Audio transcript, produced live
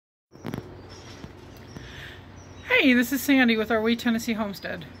Hey, this is Sandy with our Wee Tennessee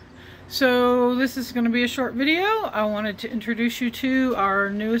Homestead. So this is going to be a short video. I wanted to introduce you to our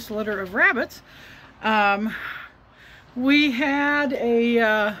newest litter of rabbits. We had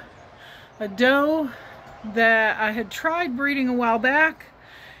a doe that I had tried breeding a while back,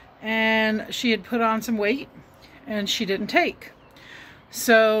 and she had put on some weight and she didn't take.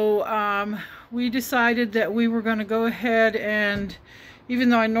 So we decided that we were going to go ahead and, even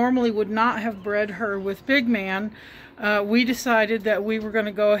though I normally would not have bred her with Big Man, we decided that we were going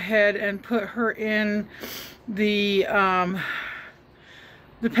to go ahead and put her in the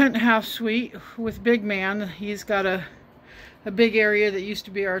penthouse suite with Big Man. He's got a big area that used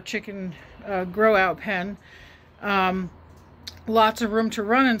to be our chicken grow out pen. Lots of room to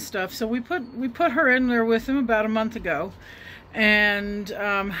run and stuff. So we put her in there with him about a month ago. And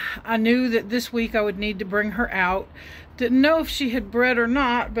I knew that this week I would need to bring her out. Didn't know if she had bred or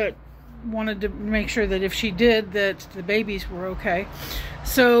not, but wanted to make sure that if she did, that the babies were okay.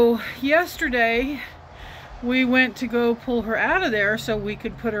 So yesterday we went to go pull her out of there so we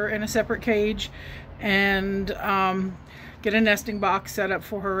could put her in a separate cage and get a nesting box set up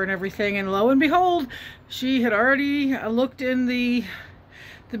for her and everything. And lo and behold, she had already looked in the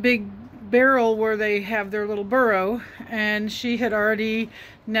big barrel where they have their little burrow, and she had already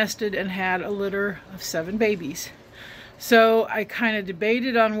nested and had a litter of 7 babies. So I kind of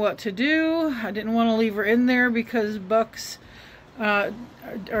debated on what to do. I didn't want to leave her in there because bucks are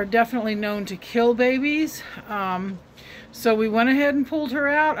definitely known to kill babies. So we went ahead and pulled her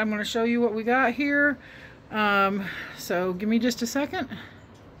out. I'm going to show you what we got here. So give me just a second.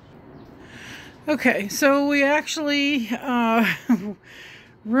 Okay, so we actually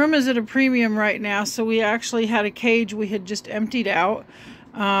room is at a premium right now, so we actually had a cage we had just emptied out.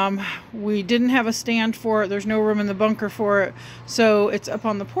 We didn't have a stand for it. There's no room in the bunker for it, so it's up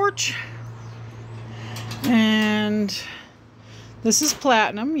on the porch. And this is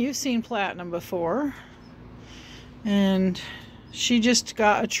Platinum. You've seen Platinum before. And she just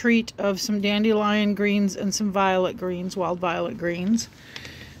got a treat of some dandelion greens and some violet greens, wild violet greens.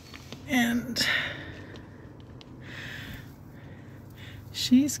 And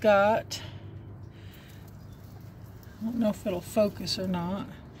she's got, I don't know if it'll focus or not,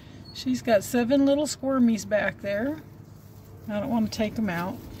 she's got 7 little squirmies back there. I don't want to take them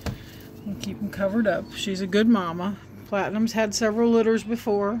out. I'll keep them covered up. She's a good mama. Platinum's had several litters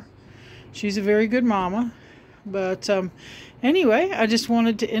before. She's a very good mama. But anyway, I just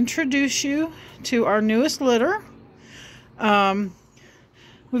wanted to introduce you to our newest litter.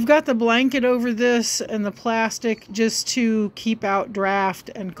 We've got the blanket over this and the plastic just to keep out draft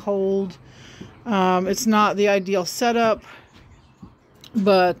and cold. It's not the ideal setup,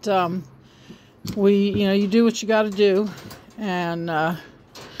 but you do what you got to do. And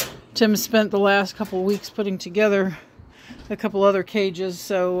Tim spent the last couple of weeks putting together a couple other cages,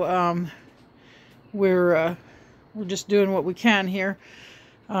 so we're just doing what we can here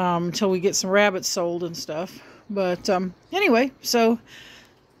until we get some rabbits sold and stuff. But anyway, so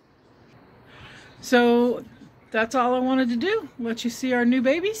that's all I wanted to do. Let you see our new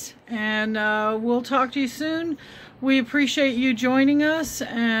babies, and we'll talk to you soon. We appreciate you joining us,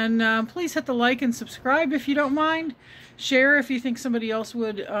 and please hit the like and subscribe if you don't mind. Share if you think somebody else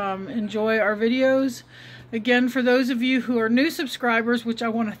would enjoy our videos. Again, for those of you who are new subscribers, which I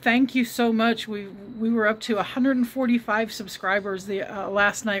want to thank you so much. We were up to 145 subscribers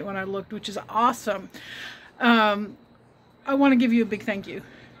last night when I looked, which is awesome. I want to give you a big thank you.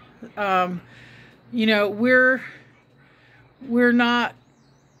 You know, we're not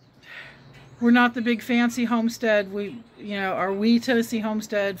the big fancy homestead. Our Wee Tennessee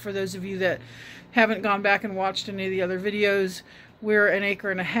Homestead, for those of you that haven't gone back and watched any of the other videos, we're 1.5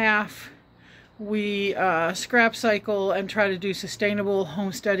 acres. We scrap cycle and try to do sustainable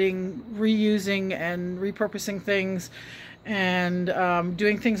homesteading, reusing and repurposing things, and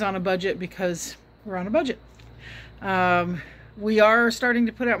doing things on a budget because we're on a budget. We are starting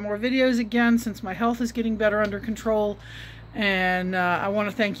to put out more videos again since my health is getting better under control. And I want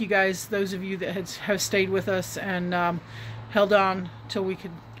to thank you guys, those of you that have stayed with us and held on till we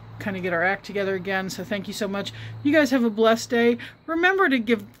could kind of get our act together again. So thank you so much. You guys have a blessed day. Remember to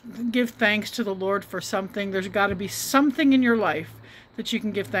give thanks to the Lord for something. There's got to be something in your life that you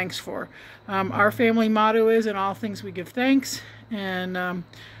can give thanks for. Our family motto is, in all things we give thanks. And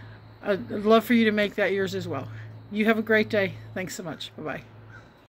I'd love for you to make that yours as well. You have a great day. Thanks so much. Bye-bye.